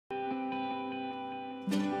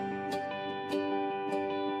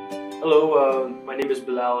Hello, my name is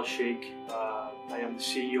Bilal Sheikh. I am the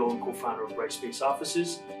CEO and co-founder of BriteSpace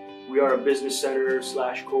Offices. We are a business center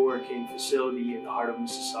 / co-working facility in the heart of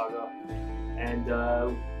Mississauga. And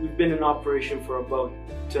we've been in operation for about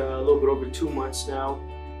a little bit over 2 months now.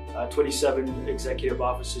 27 executive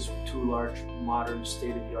offices with 2 large, modern,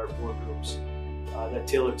 state-of-the-art boardrooms that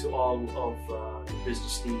tailor to all of the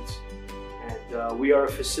business needs. And we are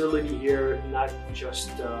a facility here, not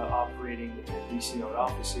just operating and leasing out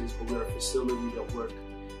offices, but we're a facility that work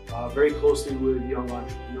very closely with young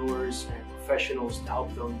entrepreneurs and professionals to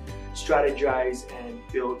help them strategize and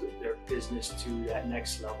build their business to that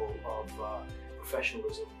next level of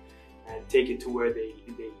professionalism and take it to where they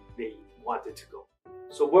want it to go.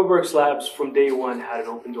 So WebWorks Labs from day one had an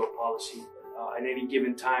open door policy. At any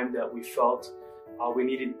given time that we felt we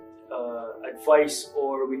needed advice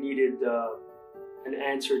or we needed an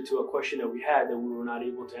answer to a question that we had that we were not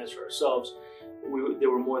able to answer ourselves, they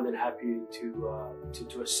were more than happy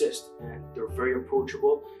to assist, and they're very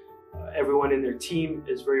approachable. Everyone in their team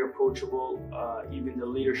is very approachable, even the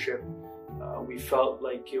leadership. We felt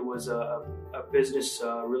like it was a business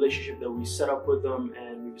relationship that we set up with them,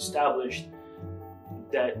 and we've established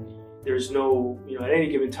that there's no, at any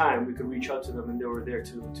given time we could reach out to them and they were there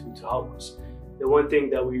to help us. The one thing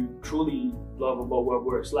that we truly love about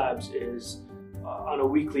WebWorks Labs is on a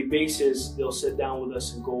weekly basis, they'll sit down with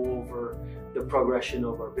us and go over the progression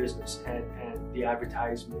of our business and the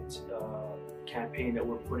advertisement campaign that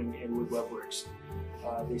we're putting in with WebWorks.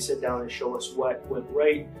 They sit down and show us what went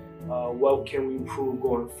right, what can we improve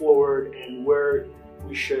going forward, and where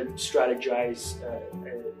we should strategize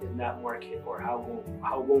in that market, or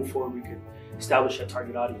how going forward we could establish a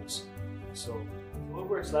target audience. So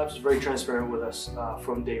WebWorks Labs is very transparent with us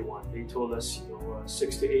from day one. They told us,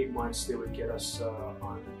 6 to 8 months they would get us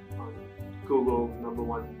on Google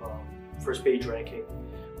 #1 first page ranking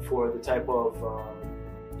for the type of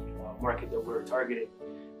market that we're targeting.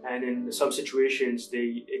 And in some situations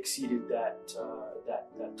they exceeded that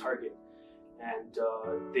target. And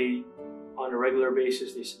they, on a regular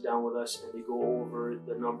basis, they sit down with us and they go over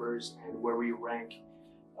the numbers and where we rank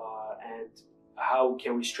and how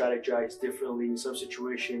can we strategize differently. In some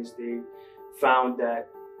situations, they found that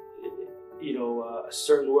a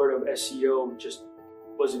certain word of SEO just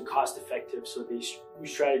wasn't cost effective, so they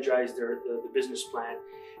strategized the business plan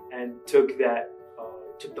and took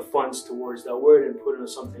the funds towards that word and put it into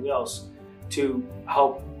something else to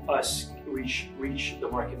help us reach the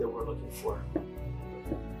market that we're looking for.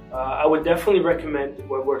 I would definitely recommend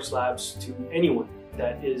WebWorks Labs to anyone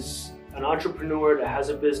that is an entrepreneur that has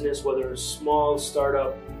a business, whether a small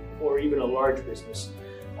startup or even a large business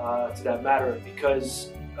to that matter,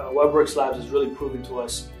 because WebWorks Labs has really proven to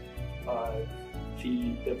us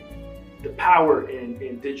the power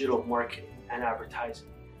in digital marketing and advertising.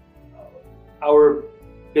 Our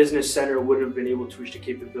business center wouldn't have been able to reach the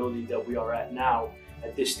capability that we are at now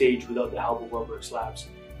at this stage without the help of WebWorks Labs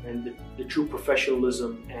and the true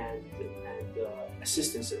professionalism and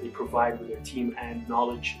assistance that they provide with their team and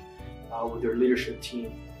knowledge with their leadership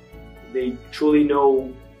team. They truly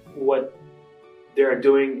know what they're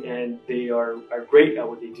doing, and they are great at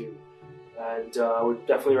what they do. And I would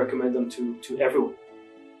definitely recommend them to everyone.